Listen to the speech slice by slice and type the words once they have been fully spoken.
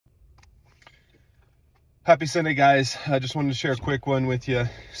Happy Sunday, guys. I just wanted to share a quick one with you.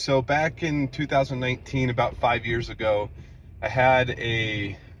 So back in 2019, about 5 years ago, I had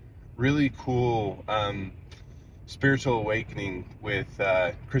a really cool spiritual awakening with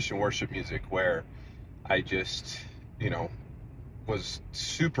Christian worship music where I just, you know, was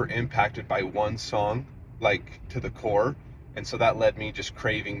super impacted by one song, like to the core. And so that led me just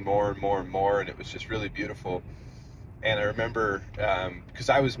craving more and more and more. And it was just really beautiful. And I remember because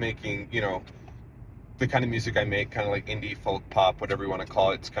I was making, the kind of music I make, kind of like indie, folk, pop, whatever you want to call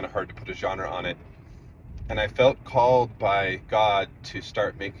it. It's kind of hard to put a genre on it. And I felt called by God to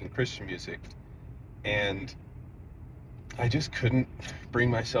start making Christian music. And I just couldn't bring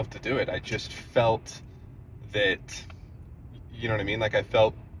myself to do it. I just felt that, you know what I mean? Like I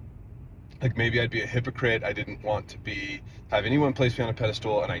felt like maybe I'd be a hypocrite. I didn't want to have anyone place me on a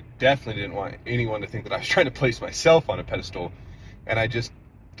pedestal. And I definitely didn't want anyone to think that I was trying to place myself on a pedestal. And I just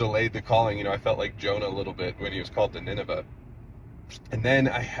delayed the calling. I felt like Jonah a little bit when he was called to Nineveh. And then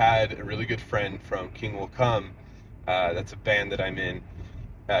I had a really good friend from King Will Come. That's a band that I'm in.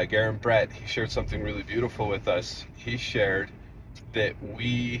 Garen Brett, he shared something really beautiful with us. He shared that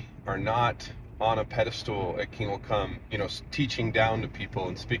we are not on a pedestal at King Will Come, teaching down to people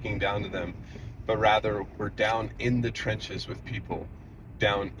and speaking down to them, but rather we're down in the trenches with people,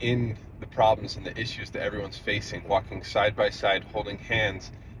 down in the problems and the issues that everyone's facing, walking side by side, holding hands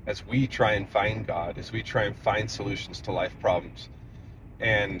as we try and find God, as we try and find solutions to life problems.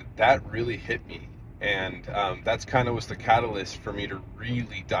 And that really hit me. And that's kind of was the catalyst for me to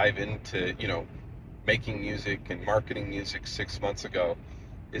really dive into, making music and marketing music 6 months ago,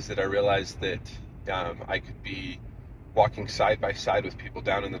 is that I realized that I could be walking side by side with people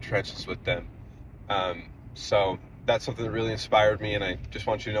down in the trenches with them. So that's something that really inspired me. And I just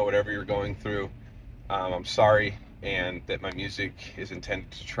want you to know, whatever you're going through, I'm sorry, and that my music is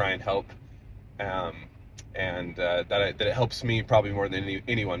intended to try and help. And that it helps me probably more than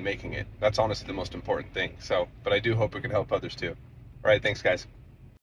anyone making it. That's honestly the most important thing. But I do hope it can help others too. All right, thanks, guys.